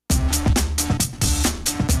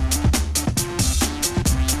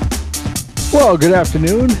Well, good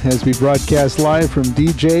afternoon as we broadcast live from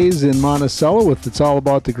DJ's in Monticello with It's All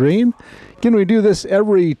About the Green. Again, we do this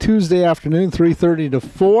every Tuesday afternoon, 3:30 to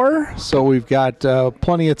 4, so we've got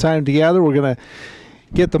plenty of time together. We're going to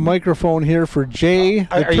get the microphone here for Jay,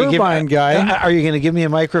 the turbine guy. Are you going to give me a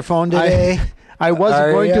microphone today? I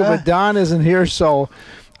wasn't going to, but Don isn't here, so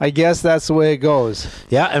I guess that's the way it goes.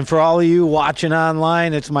 Yeah, and for all of you watching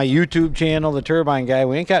online, it's my YouTube channel, The Turbine Guy.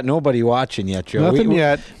 We ain't got nobody watching yet, Joe. Nothing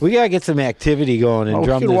yet. We got to get some activity going and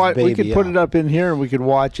drum this baby We could put it up in here, and we could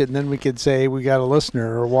watch it, and then we could say we got a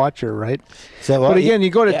listener or watcher, right? So, but again, you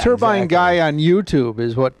go to Turbine Guy on YouTube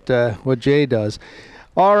is what Jay does.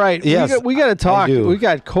 All right, yes, we got to talk. We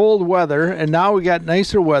got cold weather, and now we got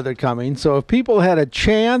nicer weather coming. So if people had a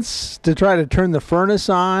chance to try to turn the furnace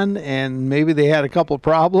on, and maybe they had a couple of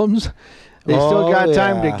problems, they still got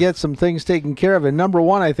time to get some things taken care of. And number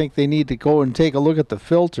one, I think they need to go and take a look at the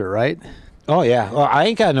filter, right? Oh yeah, well, I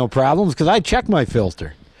ain't got no problems because I check my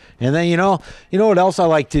filter. And then you know what else I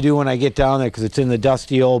like to do when I get down there, because it's in the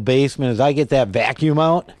dusty old basement, is I get that vacuum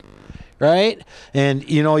out. Right? And,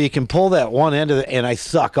 you can pull that one end of it, and I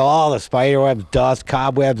suck all the spider webs, dust,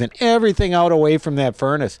 cobwebs, and everything out away from that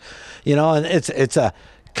furnace. And it's a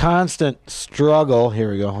constant struggle.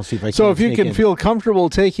 Here we go. I'll see if I can. So if you can feel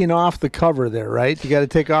comfortable taking off the cover there, right? You got to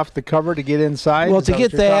take off the cover to get inside? Well, to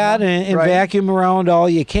get that and vacuum around all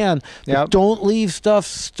you can. But don't leave stuff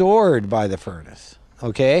stored by the furnace.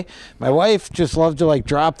 Okay? My wife just loves to,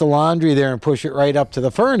 drop the laundry there and push it right up to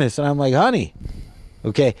the furnace. And I'm like, honey...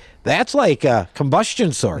 Okay, that's like a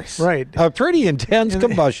combustion source. Right. A pretty intense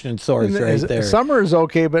combustion source right there. Summer is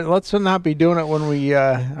okay, but let's not be doing it when we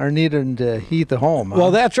are needing to heat the home. Well,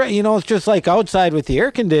 that's right. It's just like outside with the air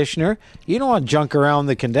conditioner. You don't want junk around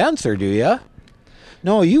the condenser, do you?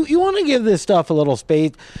 No, you want to give this stuff a little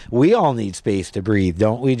space. We all need space to breathe,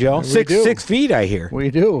 don't we, Joe? We do. 6 feet, I hear. We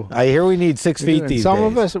do. I hear we need 6 feet these days. Some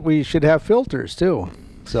of us, we should have filters, too.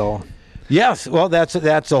 So... Yes, well, that's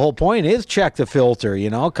the whole point, is check the filter,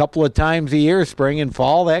 a couple of times a year, spring and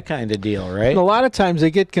fall, that kind of deal, right? And a lot of times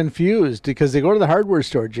they get confused because they go to the hardware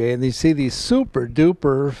store, Jay, and they see these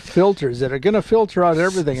super-duper filters that are going to filter out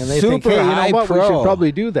everything, and they think, hey, you know what, we should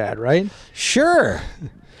probably do that, right? Sure.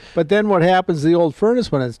 But then what happens to the old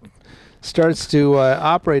furnace when it starts to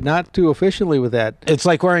operate not too efficiently with that? It's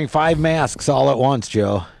like wearing 5 masks all at once,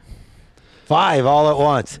 Joe. 5 all at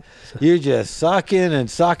once. You're just sucking and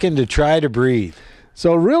sucking to try to breathe.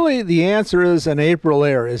 So really the answer is an April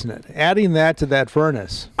air, isn't it? Adding that to that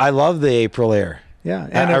furnace. I love the April air. Yeah.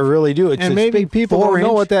 And I really do. And maybe people don't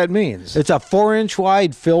know what that means. It's a 4-inch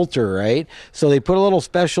wide filter, right? So they put a little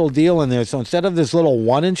special deal in there. So instead of this little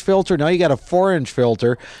 1-inch filter, now you got a 4-inch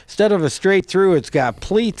filter. Instead of a straight through, it's got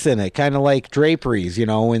pleats in it, kind of like draperies,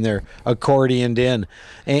 when they're accordioned in.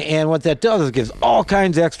 And what that does is it gives all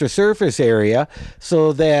kinds of extra surface area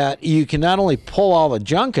so that you can not only pull all the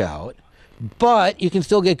junk out, but you can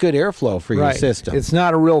still get good airflow for your system. It's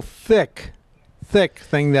not a real thick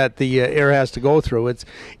thing that the air has to go through.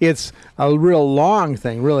 It's a real long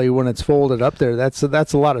thing, really, when it's folded up there. That's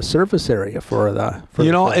a lot of surface area for the.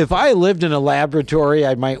 If I lived in a laboratory,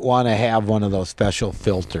 I might want to have one of those special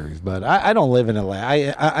filters. But I don't live in a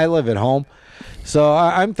lab. I live at home. So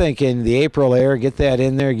I'm thinking the April air, get that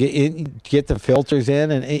in there, get the filters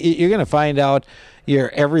in, and you're going to find out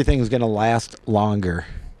everything's going to last longer.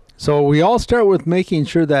 So we all start with making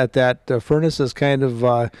sure that furnace is kind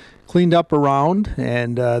of cleaned up around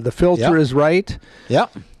and the filter is right.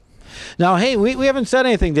 Yep. Now, hey, we haven't said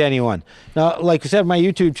anything to anyone. Now, like I said, my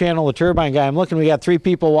YouTube channel, The Turbine Guy, I'm looking, we got 3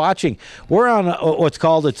 people watching. We're on what's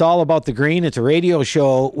called It's All About the Green. It's a radio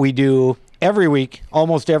show we do every week,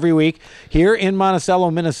 almost every week, here in Monticello,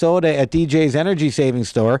 Minnesota at DJ's Energy Savings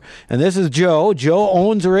Store. And this is Joe. Joe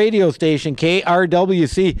owns a radio station,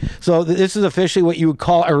 KRWC. So this is officially what you would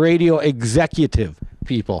call a radio executive,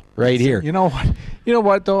 people, right here. You know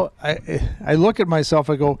what, though? I look at myself,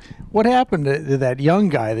 I go, what happened to that young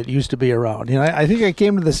guy that used to be around? I think I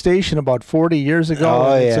came to the station about 40 years ago.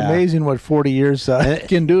 Oh, and it's amazing what 40 years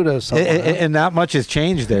can do to someone. And not much has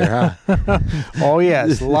changed there, huh? Oh,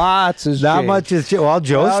 yes. Lots has changed. Not much has changed. Well,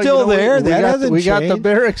 Joe's still there. That hasn't changed. We got the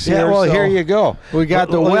barracks here. Yeah, well, here you go. We got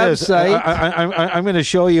the website. I'm going to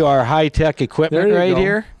show you our high-tech equipment right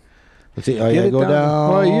here. Let's see. Oh, yeah, go down.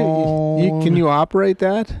 Well, can you operate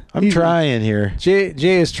that? I'm trying here. Jay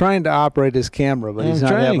is trying to operate his camera, but he's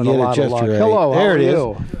not having a lot of luck. Right. Hello, there how are it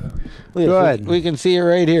you? is. Good. We can see it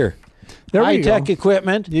right here. There we High-tech go.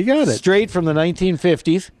 equipment. You got it. Straight from the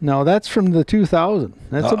 1950s. No, that's from the 2000.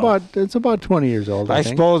 That's Uh-oh. about 20 years old. I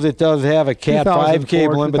think. suppose it does have a Cat 5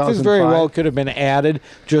 cable in, but this very 2005. well could have been added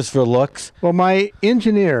just for looks. Well, my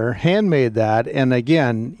engineer handmade that, and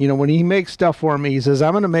again, when he makes stuff for me, he says,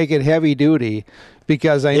 "I'm going to make it heavy duty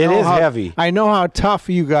because It is heavy. I know how tough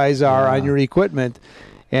you guys are on your equipment."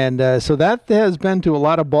 And so that has been to a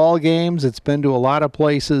lot of ball games. It's been to a lot of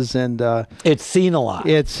places, and It's seen a lot.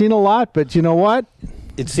 it's seen a lot. But you know what?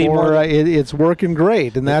 It's seen For, more. it's working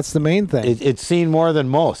great, and that's the main thing. It's seen more than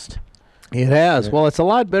most. It has. Well, it's a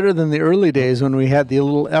lot better than the early days when we had the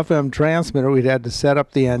little FM transmitter. We'd had to set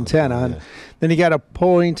up the antenna. And then you got to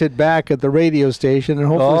point it back at the radio station, and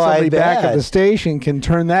hopefully Oh, I somebody back at bet. the station can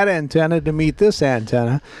turn that antenna to meet this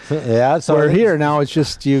antenna. Yeah, so Where here now it's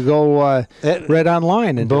just you go right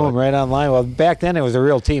online and do boom, it. right online. Well, back then it was a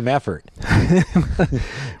real team effort.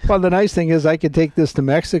 Well, the nice thing is I could take this to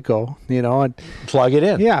Mexico, and Plug it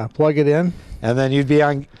in. yeah, plug it in. And then you'd be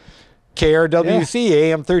on KRWC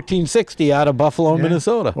AM 1360 out of Buffalo, Yeah.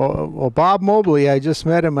 Minnesota. Well, Bob Mobley, I just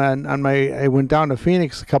met him on my. I went down to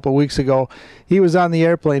Phoenix a couple of weeks ago. He was on the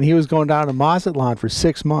airplane. He was going down to Mazatlan for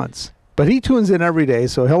 6 months, but he tunes in every day.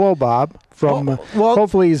 So hello, Bob. From Well-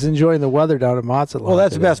 hopefully he's enjoying the weather down at Mazatlan. Well,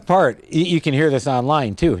 that's the today. best part. You can hear this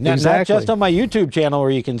online too. Not Exactly. just on my YouTube channel where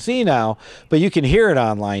you can see now, but you can hear it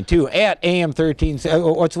online too at AM 13.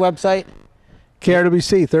 What's the website?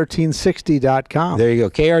 KRWC1360.com. There you go.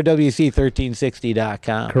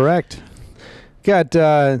 KRWC1360.com. Correct. Got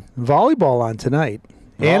volleyball on tonight.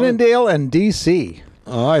 Annandale and DC.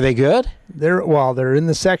 Oh, are they good? They're in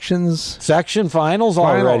the sections. Section finals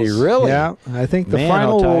already, Finals. really? Yeah, I think the Man,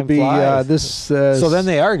 final how will time be flies. this. So then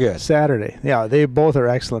they are good. Saturday. Yeah, they both are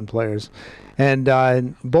excellent players, and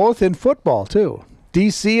both in football too.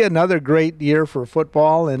 DC, another great year for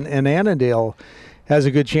football, and Annandale has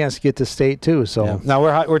a good chance to get to state too. So Yeah. Now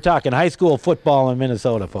we're talking high school football in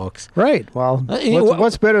Minnesota, folks. right. Well, you-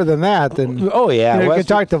 what's better than that? Than Oh yeah, you can Western-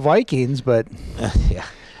 talk to Vikings, but yeah.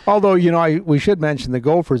 although we should mention the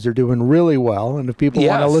Gophers are doing really well, and if people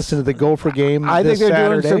want to Yes. listen to the Gopher game, I think this they're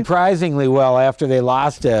Saturday, doing surprisingly well after they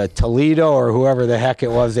lost to Toledo or whoever the heck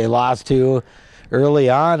it was they lost to early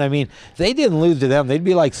on. I mean, if they didn't lose to them, they'd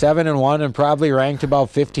be like 7-1 and probably ranked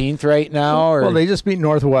about 15th right now. Or Well, they just beat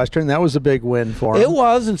Northwestern. That was a big win for them. it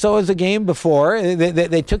was, and so was the game before.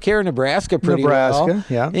 They took care of Nebraska pretty well.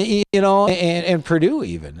 Nebraska, yeah. And Purdue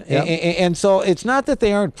even. Yeah. And so it's not that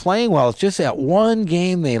they aren't playing well. It's just that one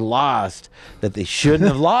game they lost that they shouldn't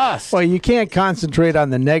have lost. Well, you can't concentrate on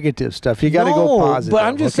the negative stuff. You got to No, go positive. But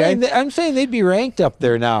I'm just okay? saying. I'm saying they'd be ranked up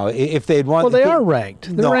there now if they'd won. Well, they are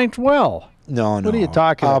ranked. They're No. ranked well. No. What are you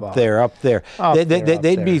talking up about? There. Up there,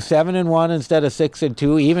 They'd be up 7-1 instead of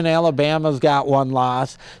 6-2. Even Alabama's got one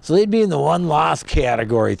loss, so they'd be in the one loss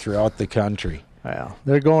category throughout the country. Well,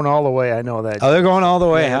 they're going all the way. I know that. Oh, they're going all the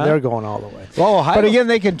way, Yeah, huh? They're going all the way. Well, Ohio, But again,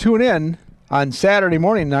 they can tune in on Saturday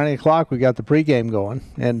morning, 9 o'clock. We got the pregame going.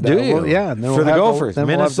 And, do you? yeah. And then for we'll the have Gophers, then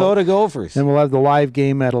we'll have Minnesota Gophers. Then we'll have the live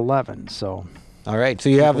game at 11. So All right, so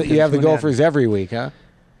you have can the tune in. Gophers every week, huh?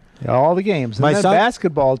 yeah, all the games. And My then son-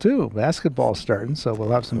 basketball, too. Basketball's starting, so we'll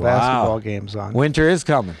have some Wow. basketball games on. Winter is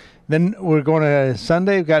coming. Then we're going to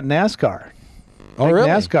Sunday. We've got NASCAR. Oh, Big really?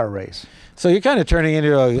 NASCAR race. So you're kind of turning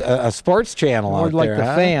into a sports channel More out like there, the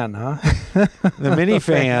huh? fan, huh? The mini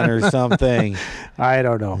fan or something. I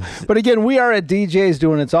don't know. But again, we are at DJ's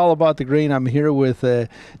doing It's All About the Green. I'm here with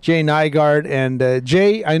Jay Nygaard. And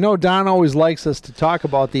Jay, I know Don always likes us to talk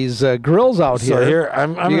about these grills out So here. here,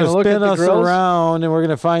 I'm You going to gonna look at spin the us grills? around, and we're going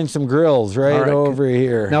to find some grills right, All right. over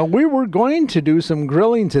here. Now, we were going to do some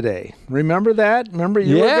grilling today. Remember that? Remember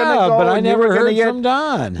you were going to yeah, go but I and you never were gonna heard get, from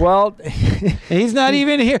Don. Well, And he's not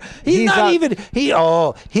even here. He's he's not out- even.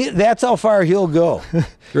 That's how far he'll go,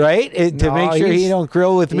 right? To No, make sure he he's- don't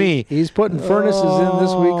grill with me. he's putting furnaces in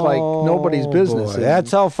this week like nobody's Oh, business. boy. And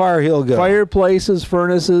That's how far he'll go. Fireplaces,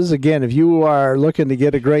 furnaces. Again, if you are looking to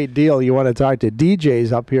get a great deal, you want to talk to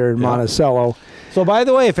DJ's up here in Monticello. So, by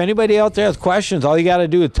the way, if anybody out there has questions, all you got to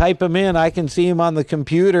do is type them in. I can see them on the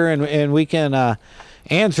computer, and we can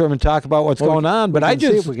answer them and talk about what's going on. But We I can see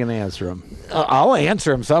if just, we can answer them. I'll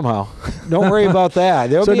answer them somehow. Don't worry about that.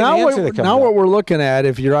 There'll So be an now, answer that comes now up. what we're looking at,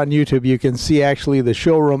 if you're on YouTube, you can see actually the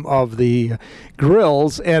showroom of the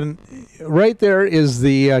grills, and right there is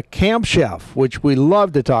the Camp Chef, which we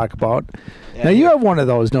love to talk about. Now you have one of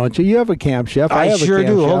those, don't you? You have a Camp Chef. I have a sure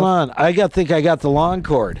Camp do. Chef. Hold on. I think I got the long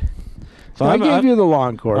cord. So I gave you the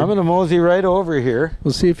long cord. I'm going to mosey right over here.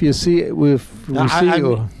 We'll see if you see it. If we see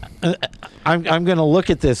you. I'm going to look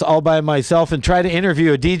at this all by myself and try to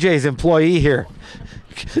interview a DJ's employee here.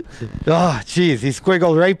 Oh, geez, he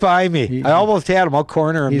squiggled right by me. I almost had him. I'll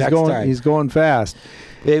corner him next time. He's going fast.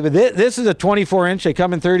 But this is a 24-inch. They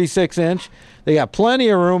come in 36-inch. They got plenty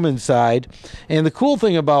of room inside. And the cool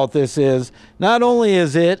thing about this is not only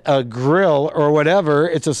is it a grill or whatever,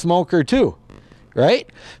 it's a smoker too, right?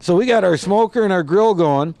 So we got our smoker and our grill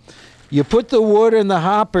going. You put the wood in the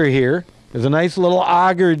hopper here. There's a nice little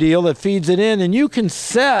auger deal that feeds it in, and you can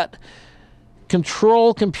set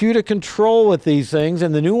computer control with these things,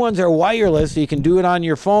 and the new ones are wireless, so you can do it on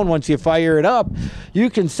your phone once you fire it up. You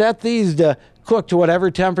can set these to cook to whatever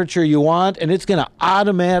temperature you want, and it's going to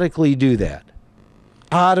automatically do that.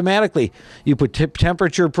 Automatically. You put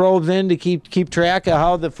temperature probes in to keep track of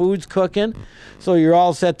how the food's cooking, so you're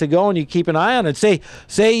all set to go, and you keep an eye on it. Say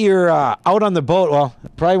you're out on the boat. Well,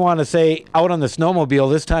 probably want to say out on the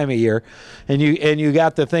snowmobile this time of year, and you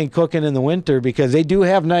got the thing cooking in the winter, because they do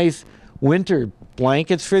have nice winter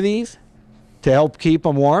blankets for these to help keep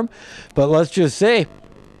them warm. But let's just say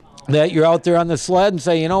that you're out there on the sled and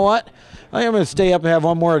say, you know what? I am going to stay up and have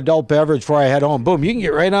one more adult beverage before I head home. Boom, you can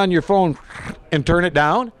get right on your phone and turn it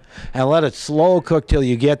down and let it slow cook till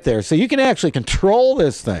you get there. So you can actually control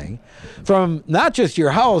this thing from not just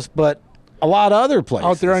your house, but a lot of other places.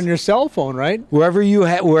 Out there on your cell phone, right? Wherever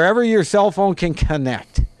your cell phone can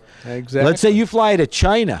connect. Exactly. Let's say you fly to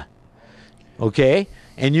China, okay?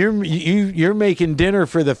 And you're making dinner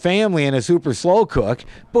for the family in a super slow cook.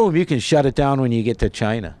 Boom, you can shut it down when you get to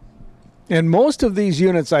China. And most of these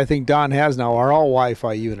units I think Don has now are all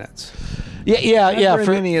Wi-Fi units. Yeah.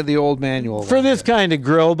 For any of the old manual. For this kind of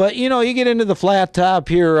grill, but you get into the flat top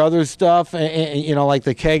here or other stuff, and like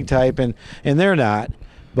the keg type, and they're not.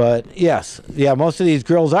 But yes, most of these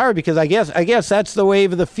grills are, because I guess that's the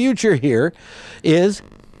wave of the future here, is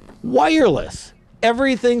wireless.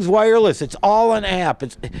 Everything's wireless. It's all an app.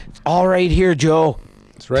 It's all right here, Joe.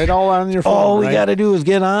 It's right all on your phone. All we got to do is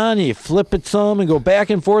get on, you flip it some, and go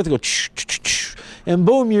back and forth, and go, and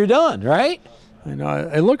boom, you're done, right? I know.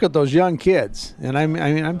 I look at those young kids, and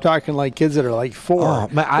I'm talking like kids that are like 4. Oh,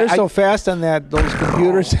 man, They're so fast on those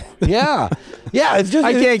computers. Yeah. It's just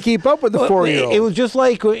I can't keep up with the 4-year-old. It was just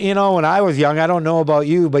like when I was young. I don't know about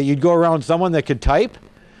you, but you'd go around someone that could type,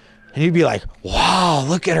 and you'd be like, "Wow,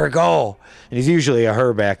 look at her go!" And he's usually a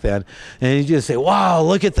her back then. And you just say, wow,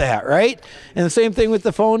 look at that, right? And the same thing with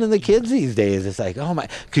the phone and the kids these days. It's like, oh my,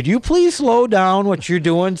 could you please slow down what you're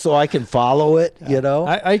doing so I can follow it,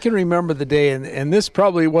 I can remember the day, and this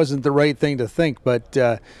probably wasn't the right thing to think, but,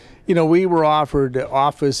 we were offered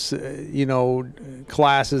office,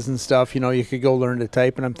 classes and stuff. You could go learn to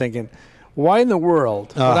type, and I'm thinking, why in the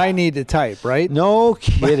world would I need to type, right? No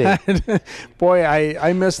kidding. Boy,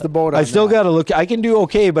 I missed the boat on I still got to look. I can do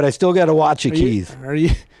okay, but I still got to watch the keys.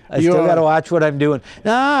 I still got to watch what I'm doing.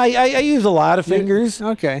 I use a lot of fingers.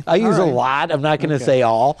 Okay. I use a lot. I'm not going to say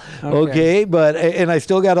all. Okay. But I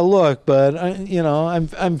still got to look. But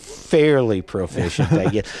I'm fairly proficient, I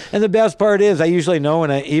guess. And the best part is I usually know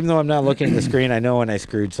even though I'm not looking at the screen, I know when I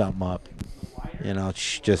screwed something up.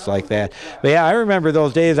 Just like that. But yeah, I remember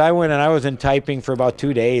those days I went and I was in typing for about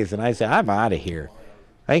 2 days, and I said, I'm out of here.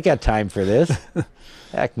 I ain't got time for this.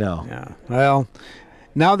 Heck no. Yeah. Well,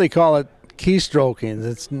 now they call it keystroking.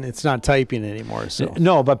 It's not typing anymore. So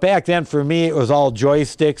no, but back then for me it was all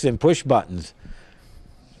joysticks and push buttons.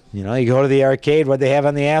 You go to the arcade. What they have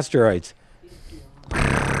on the Asteroids?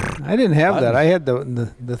 I didn't have that. I had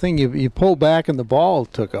the thing you pull back and the ball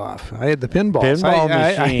took off. I had the pinball. Pinball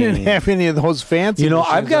machine. I didn't have any of those fancy.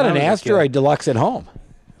 I've got an Asteroid Deluxe at home.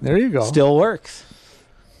 There you go. Still works.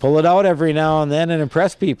 Pull it out every now and then and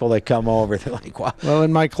impress people that come over. They're like, wow. Well,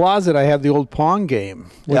 in my closet, I have the old Pong game.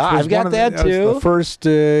 Yeah, I've got that too. It was the first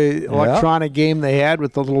electronic game they had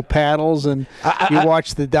with the little paddles, and you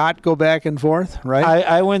watch the dot go back and forth, right?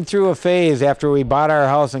 I went through a phase after we bought our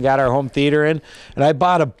house and got our home theater in, and I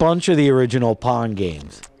bought a bunch of the original Pong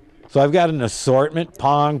games. So I've got an assortment,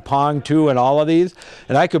 Pong 2, and all of these,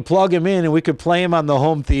 and I could plug them in, and we could play them on the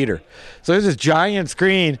home theater. So there's this giant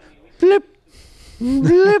screen, flip,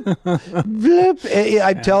 blip, blip.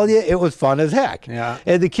 I tell you, it was fun as heck. Yeah.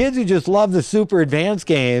 And the kids who just love the super advanced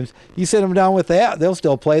games, you sit them down with that, they'll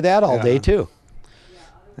still play that all day too.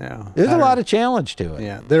 Yeah. There's a lot of challenge to it.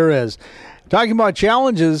 Yeah, there is. Talking about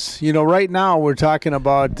challenges, right now we're talking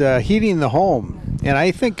about heating the home. And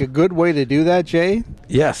I think a good way to do that, Jay,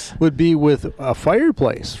 yes, would be with a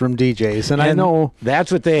fireplace from DJs. And I know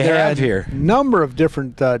that's what they have here. A number of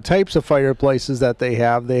different types of fireplaces that they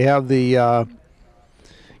have. They have the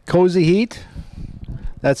Cozy Heat.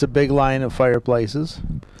 That's a big line of fireplaces.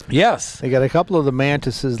 Yes. They got a couple of the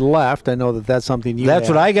Mantises left. I know that that's something you That's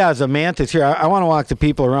have. what I got as a Mantis here. I want to walk the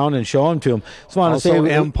people around and show them to them. Just want to Also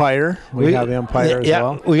say Empire. We have Empire as yeah,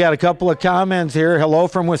 well. we got a couple of comments here. Hello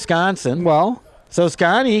from Wisconsin. Well, So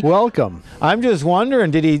Scotty, welcome. I'm just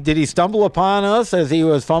wondering, did he stumble upon us as he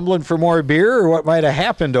was fumbling for more beer, or what might have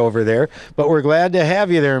happened over there? But we're glad to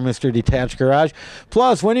have you there, Mr. Detached Garage.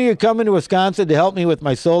 Plus, when are you coming to Wisconsin to help me with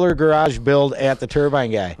my solar garage build at the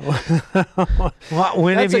Turbine Guy?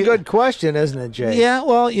 When That's have a good question, isn't it, Jay? Yeah,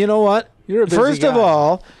 well, you know what? You're a busy First of guy.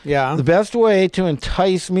 all, Yeah. the best way to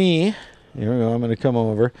entice me, here we go, I'm going to come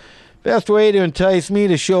over. Best way to entice me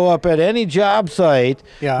to show up at any job site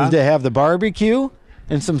Yeah. is to have the barbecue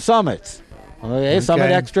and some Summits. Okay, Summit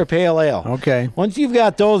Okay. Extra Pale Ale. Okay. Once you've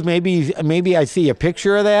got those, maybe I see a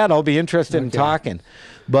picture of that. I'll be interested in talking.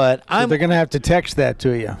 But So I'm they're going to have to text that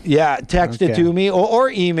to you. yeah, text it Okay. to me or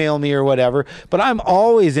email me or whatever. But I'm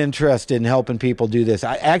always interested in helping people do this.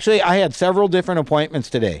 I had several different appointments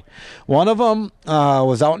today. One of them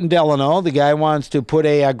was out in Delano. The guy wants to put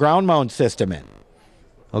a ground mount system in.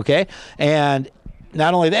 Okay, and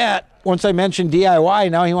not only that, once I mentioned DIY,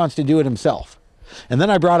 now he wants to do it himself. And then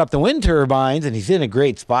I brought up the wind turbines, and he's in a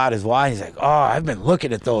great spot as well. He's like, oh, I've been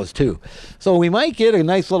looking at those too. So we might get a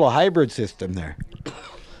nice little hybrid system there.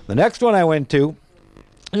 The next one I went to,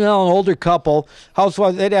 an older couple,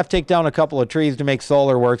 housewives, they'd have to take down a couple of trees to make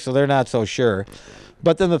solar work, so they're not so sure.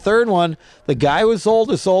 But then the third one, the guy was sold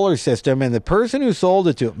a solar system, and the person who sold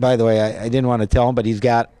it to him, by the way, I didn't want to tell him, but he's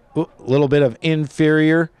got a little bit of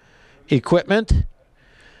inferior equipment.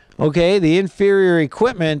 Okay, the inferior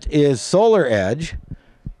equipment is Solar Edge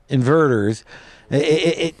inverters.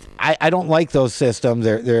 I don't like those systems.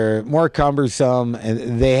 They're more cumbersome,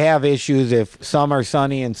 and they have issues if some are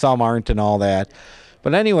sunny and some aren't and all that.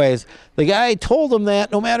 But anyways, the guy told him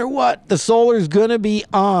that no matter what, the solar's going to be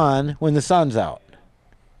on when the sun's out.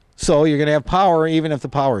 So you're going to have power even if the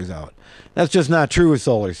power's out. That's just not true with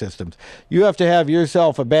solar systems. You have to have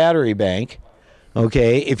yourself a battery bank,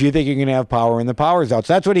 okay, if you think you're going to have power when the power's out.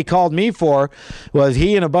 So that's what he called me for, was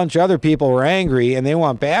he and a bunch of other people were angry, and they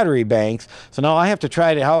want battery banks. So now I have to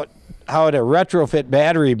try to how to retrofit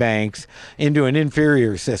battery banks into an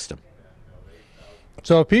inferior system.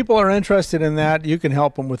 So if people are interested in that, you can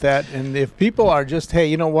help them with that. And if people are just, hey,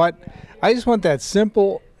 you know what? I just want that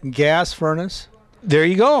simple gas furnace. There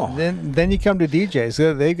you go. Then you come to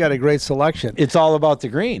DJs. They've got a great selection. It's all about the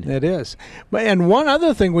green. It is. And one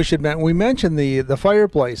other thing we should mention, we mentioned the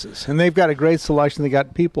fireplaces, and they've got a great selection. They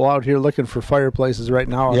got people out here looking for fireplaces right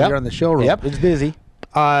now out here on the showroom. Yep, it's busy.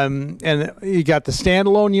 And you got the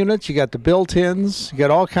standalone units, you got the built-ins, you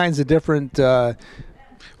got all kinds of different We're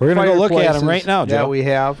going to go look at them right now, Joe. Yeah, we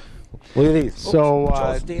have. Look at these. So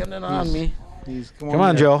Joe's standing on me. Come Come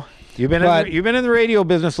on, Joe. You've been in the radio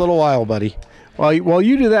business a little while, buddy. Well, while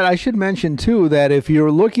you do that, I should mention, too, that if you're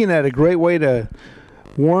looking at a great way to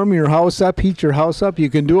warm your house up, heat your house up, you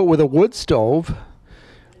can do it with a wood stove.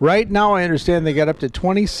 Right now, I understand they got up to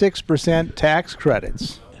 26% tax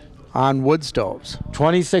credits on wood stoves.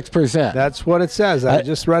 26%. That's what it says. I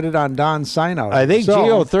just read it on Don's sign-out. I think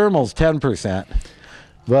geothermal's 10%.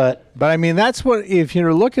 But I mean, that's what, if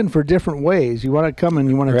you're looking for different ways, you want to come and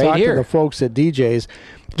you want to Right talk here. to the folks at DJs.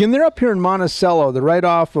 Again, they're up here in Monticello. They're right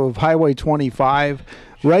off of Highway 25,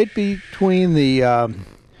 right between the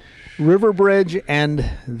River Bridge and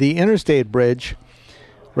the Interstate Bridge,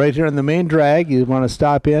 right here on the main drag. You want to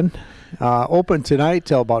stop in. Open tonight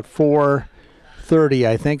till about 4:30,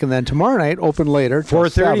 I think, and then tomorrow night open later. till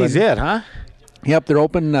 4:30 is 7. it, huh? Yep, they're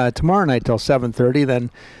open tomorrow night till 7:30. Then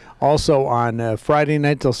also on Friday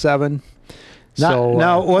night till 7.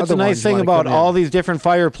 Now, what's the other nice ones thing wanna about come in. all these different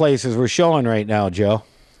fireplaces we're showing right now, Joe?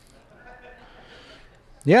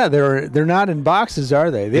 Yeah, they're not in boxes,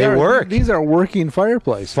 are they? They work. These are working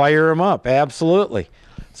fireplaces. Fire them up, absolutely.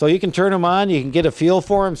 So you can turn them on, you can get a feel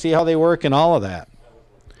for them, see how they work and all of that.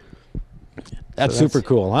 That's super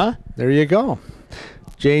cool, huh? There you go.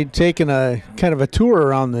 Jay taking a kind of a tour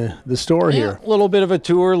around the store here. A little bit of a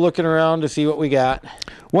tour, looking around to see what we got.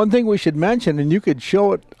 One thing we should mention, and you could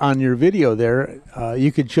show it on your video there,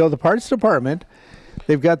 you could show the parts department.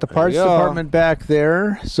 They've got the parts you go. department back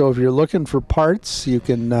there. So if you're looking for parts, you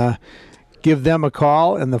can give them a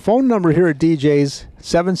call. And the phone number here at DJ's,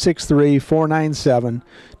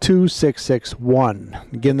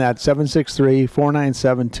 763-497-2661. Again, that's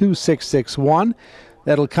 763-497-2661.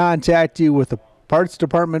 That'll contact you with the parts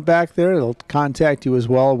department back there. It'll contact you as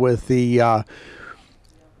well with the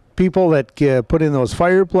people that put in those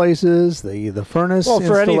fireplaces, the furnace for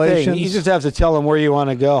installations. anything, you just have to tell them where you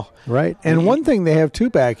want to go. Right. And one thing they have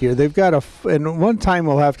too back here, they've got and one time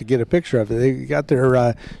we'll have to get a picture of it. They've got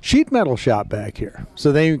their sheet metal shop back here,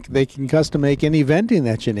 so they can custom make any venting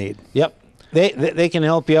that you need. Yep. They can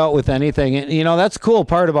help you out with anything. And, you know, that's the cool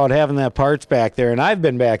part about having that parts back there. And I've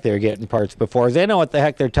been back there getting parts before. They know what the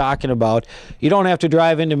heck they're talking about. You don't have to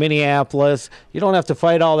drive into Minneapolis. You don't have to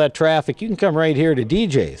fight all that traffic. You can come right here to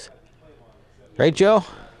DJ's. Right, Joe?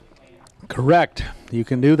 Correct. You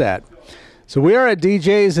can do that. So we are at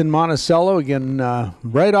DJ's in Monticello, again,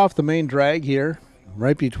 right off the main drag here,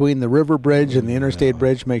 right between the river bridge and the interstate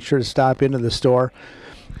bridge. Make sure to stop into the store.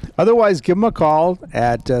 Otherwise, give them a call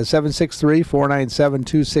at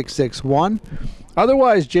 763-497-2661.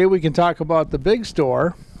 Otherwise, Jay, we can talk about the big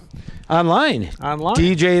store. Online.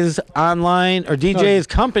 DJ's online or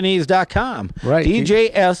DJscompanies.com. Right.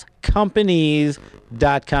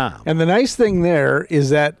 DJscompanies.com. And the nice thing there is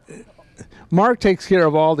that Mark takes care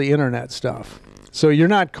of all the internet stuff. So you're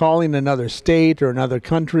not calling another state or another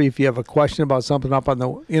country if you have a question about something up on the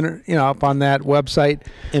up on that website.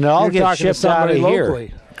 And it all gets shipped out of locally.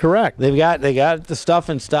 Here. Correct. They got the stuff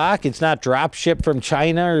in stock. It's not drop shipped from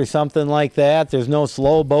China or something like that. There's no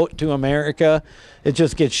slow boat to America. It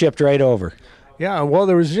just gets shipped right over. Yeah, well,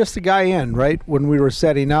 there was just a guy in, right, when we were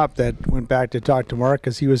setting up that went back to talk to Mark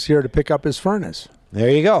because he was here to pick up his furnace. There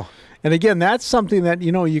you go. And again, that's something that,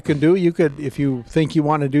 you can do. You could, if you think you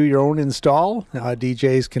want to do your own install,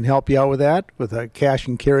 DJs can help you out with that with a cash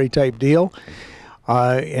and carry type deal.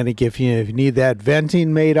 And if you need that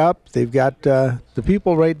venting made up, they've got the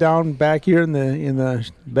people right down back here in the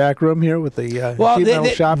back room here with the sheet metal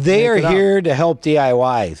shop. They are here to help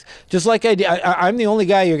DIYs. Just like I'm the only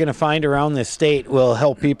guy you're going to find around this state will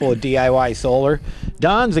help people with DIY solar.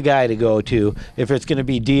 Don's a guy to go to if it's going to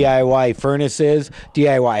be DIY furnaces,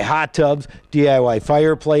 DIY hot tubs, DIY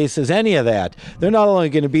fireplaces, any of that. They're not only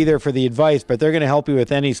going to be there for the advice, but they're going to help you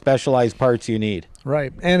with any specialized parts you need.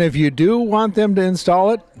 Right. And if you do want them to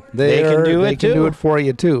install it, they can do it for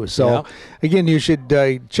you too. So again, you should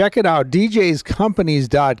check it out.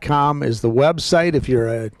 DJsCompanies.com is the website if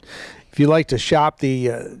you like to shop the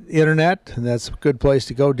internet, and that's a good place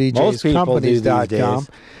to go. DJsCompanies.com.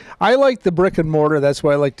 I like the brick and mortar. That's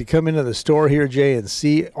why I like to come into the store here, Jay, and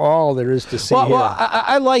see all there is to see here. Well,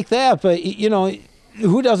 I like that, but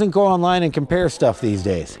who doesn't go online and compare stuff these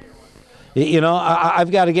days?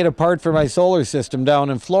 I've got to get a part for my solar system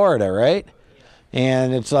down in Florida, right?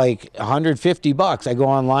 And it's like $150. I go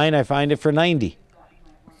online, I find it for $90.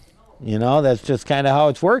 That's just kind of how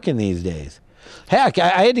it's working these days. Heck,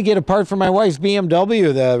 I had to get a part for my wife's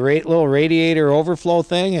BMW, the little radiator overflow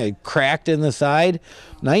thing. It cracked in the side.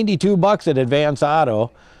 $92 at Advance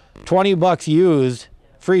Auto, $20 used,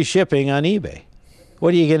 free shipping on eBay.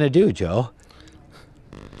 What are you going to do, Joe?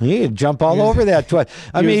 You can jump all over that.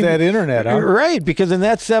 Use that internet, huh? Right, because in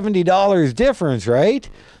that $70 difference, right?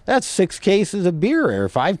 That's 6 cases of beer or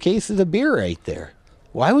 5 cases of beer right there.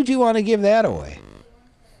 Why would you want to give that away?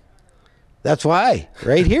 That's why,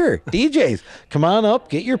 right here, DJs, come on up,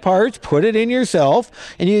 get your parts, put it in yourself,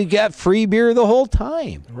 and you get free beer the whole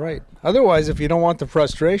time. Right. Otherwise, if you don't want the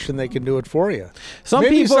frustration, they can do it for you. Some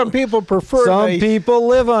people prefer. Some people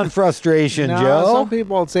live on frustration, Joe. Some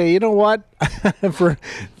people will say, you know what, for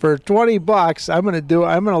 $20, I'm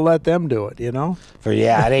gonna let them do it. It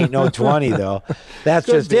ain't no 20 though. That's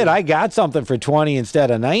just it. I got something for 20 instead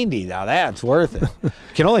of 90. Now that's worth it.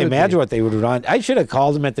 Can only imagine what they would have done. I should have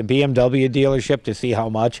called them at the BMW dealership to see how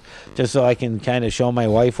much, just so I can kind of show my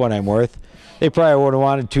wife what I'm worth. They probably would have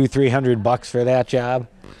wanted $200-300 for that job.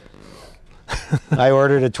 I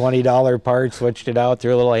ordered a $20 part, switched it out,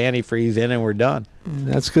 threw a little antifreeze in, and we're done.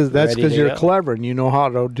 That's because you're clever and you know how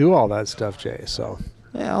to do all that stuff, Jay. So,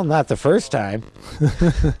 well, not the first time.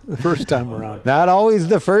 The first time around. Not always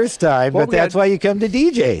the first time, but that's why you come to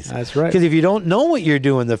DJs. That's right. Because if you don't know what you're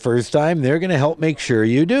doing the first time, they're going to help make sure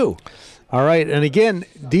you do. All right. And again,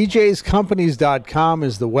 DJsCompanies.com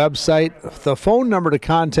is the website. The phone number to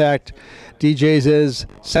contact DJs is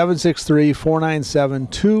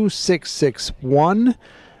 763-497-2661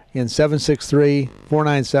 and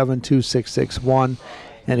 763-497-2661.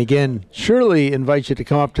 And again, Shirley invites you to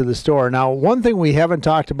come up to the store. Now, one thing we haven't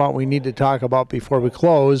talked about, we need to talk about before we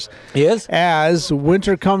close, is as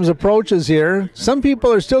winter approaches here, some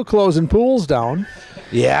people are still closing pools down.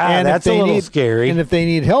 Yeah, and that's a little scary. And if they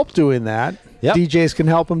need help doing that, DJs can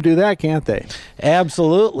help them do that, can't they?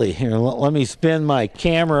 Absolutely. Here, let me spin my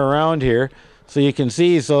camera around here so you can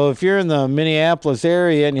see. So if you're in the Minneapolis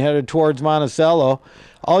area and you're headed towards Monticello,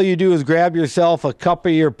 all you do is grab yourself a cup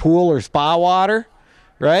of your pool or spa water,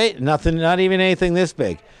 right? Nothing, not even anything this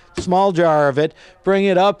big. Small jar of it. Bring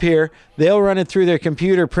it up here. They'll run it through their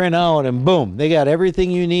computer, print out, and boom, they got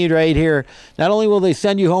everything you need right here. Not only will they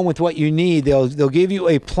send you home with what you need, they'll give you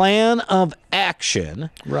a plan of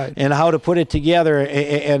action, Right. and how to put it together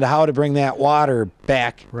and how to bring that water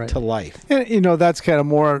back Right. to life. And, that's kind of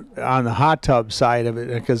more on the hot tub side of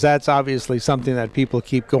it, because that's obviously something that people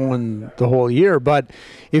keep going the whole year. But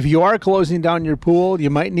if you are closing down your pool,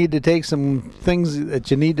 you might need to take some things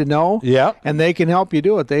that you need to know. Yeah. And they can help you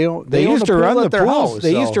do it. They own used a to pool run at the their pool. house,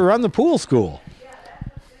 They used to so- run the pool school.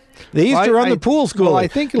 They used to run the pool school. Well, I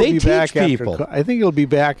think it'll they be teach back people. after. I think it'll be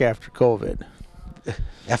back after COVID.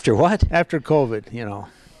 After what? After COVID,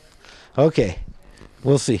 Okay,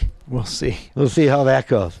 we'll see. we'll see. We'll see how that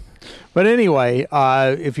goes. But anyway,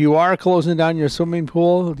 if you are closing down your swimming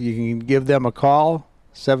pool, you can give them a call,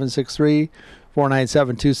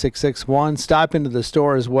 763-497-2661. Stop into the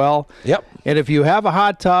store as well. Yep. And if you have a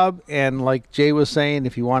hot tub, and like Jay was saying,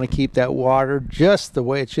 if you want to keep that water just the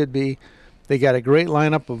way it should be, they got a great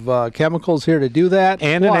lineup of chemicals here to do that.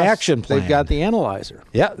 And an Plus, action plan. They've got the analyzer.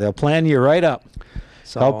 Yeah, they'll plan you right up.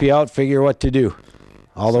 So, Help you out, figure what to do.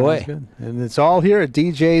 All the sounds way. good. And it's all here at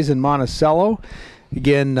DJ's in Monticello.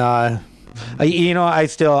 Again, I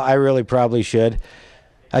really probably should.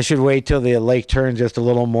 I should wait till the lake turns just a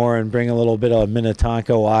little more and bring a little bit of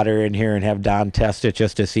Minnetonka water in here and have Don test it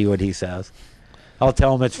just to see what he says. I'll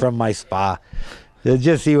tell him it's from my spa.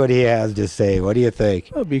 Just see what he has to say. What do you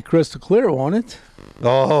think? it'll be crystal clear, won't it?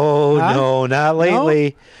 Oh, Huh? no, not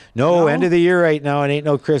lately. No, No? end of the year right now. It ain't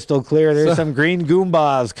no crystal clear. There's some green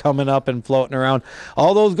Goombas coming up and floating around.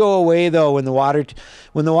 All those go away, though, when the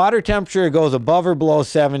water temperature goes above or below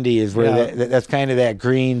 70 is where Yeah. that's kind of that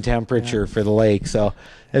green temperature for the lake. So,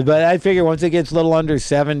 but I figure once it gets a little under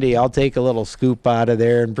 70, I'll take a little scoop out of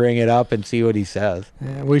there and bring it up and see what he says.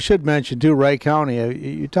 Yeah, we should mention, too, Wright County.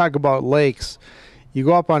 You talk about lakes. You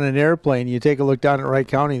go up on an airplane, you take a look down at Wright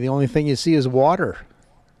County, the only thing you see is water.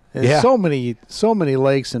 There's Yeah. so many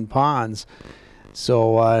lakes and ponds.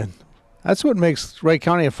 So that's what makes Wright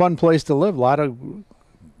County a fun place to live. A lot of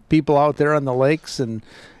people out there on the lakes, and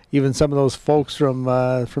even some of those folks from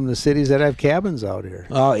the cities that have cabins out here.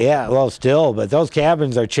 Oh, yeah. Well, still, but those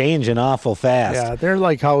cabins are changing awful fast. Yeah, they're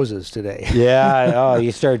like houses today. Yeah. Oh,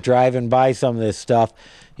 you start driving by some of this stuff.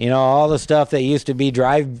 All the stuff that used to be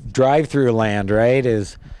drive-through land, right?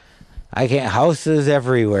 Houses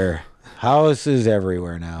everywhere. Houses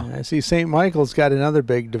everywhere now. I see St. Michael's got another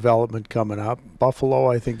big development coming up.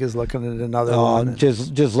 Buffalo, I think, is looking at another Oh, one.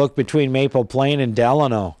 just look between Maple Plain and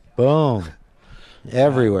Delano. Boom.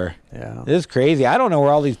 Everywhere. Yeah. It's crazy. I don't know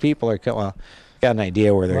where all these people are coming. Well, got an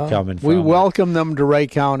idea where they're coming from. We welcome them to Wright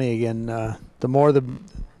County again. The more the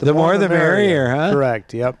more the merrier, huh?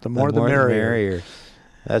 Correct. Yep. The more the merrier.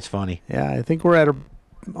 That's funny. Yeah, I think we're at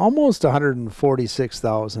almost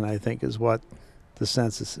 146,000. I think is what the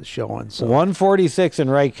census is showing. So 146 in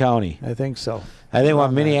Wright County. I think so. I think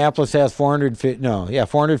Around that. Minneapolis has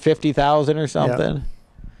 450,000 or something.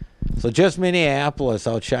 So just Minneapolis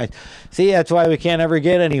outshine. See, that's why we can't ever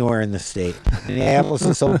get anywhere in the state. Minneapolis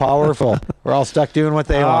is so powerful. We're all stuck doing what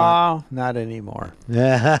they want. Oh, not anymore.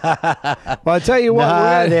 Not Well, I tell you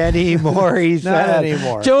what, anymore, he Not said.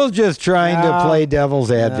 anymore. Joe's just trying to No. play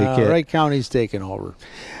devil's advocate. Wright County's taking over.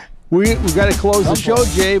 We've got to close the show,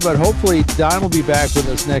 Jay, but hopefully Don will be back with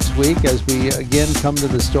us next week as we again come to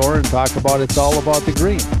the store and talk about It's All About the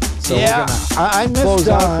Green. So Yeah, we're going I to missed close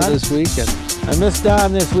out Don. for this week. And I missed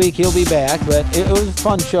Don this week. He'll be back, but it was a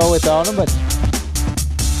fun show without him. But